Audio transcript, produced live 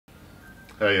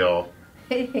Hey y'all,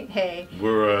 Hey,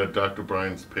 we're Dr.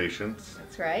 Brian's patients.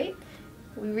 that's right.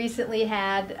 We recently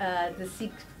had the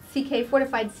CK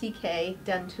Fortified CK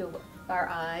done to our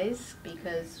eyes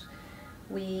because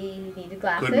we needed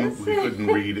glasses. We couldn't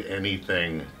read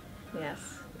anything,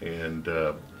 Yes. and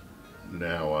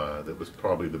now that was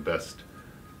probably the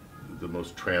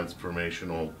most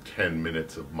transformational 10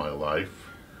 minutes of my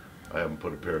life. I haven't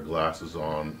put a pair of glasses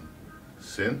on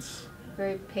since.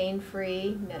 Very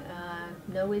pain-free,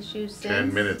 no issues since.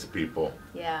 10 minutes, people.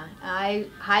 Yeah, I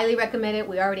highly recommend it.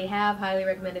 We already have highly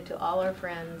recommended to all our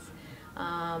friends.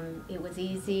 It was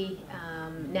easy.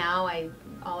 Now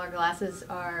all our glasses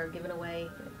are given away.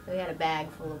 We had a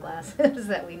bag full of glasses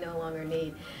that we no longer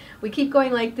need. We keep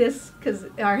going like this because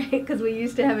we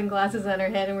used to having glasses on our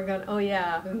head, and we're going, oh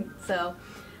yeah. So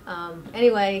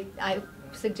anyway, I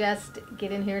suggest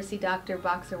get in here, see Dr.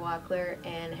 Wachler,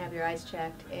 and have your eyes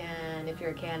checked. And if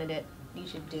you're a candidate, you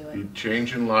should do it. You're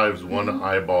changing lives one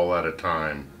eyeball at a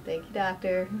time. Thank you,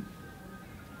 doctor.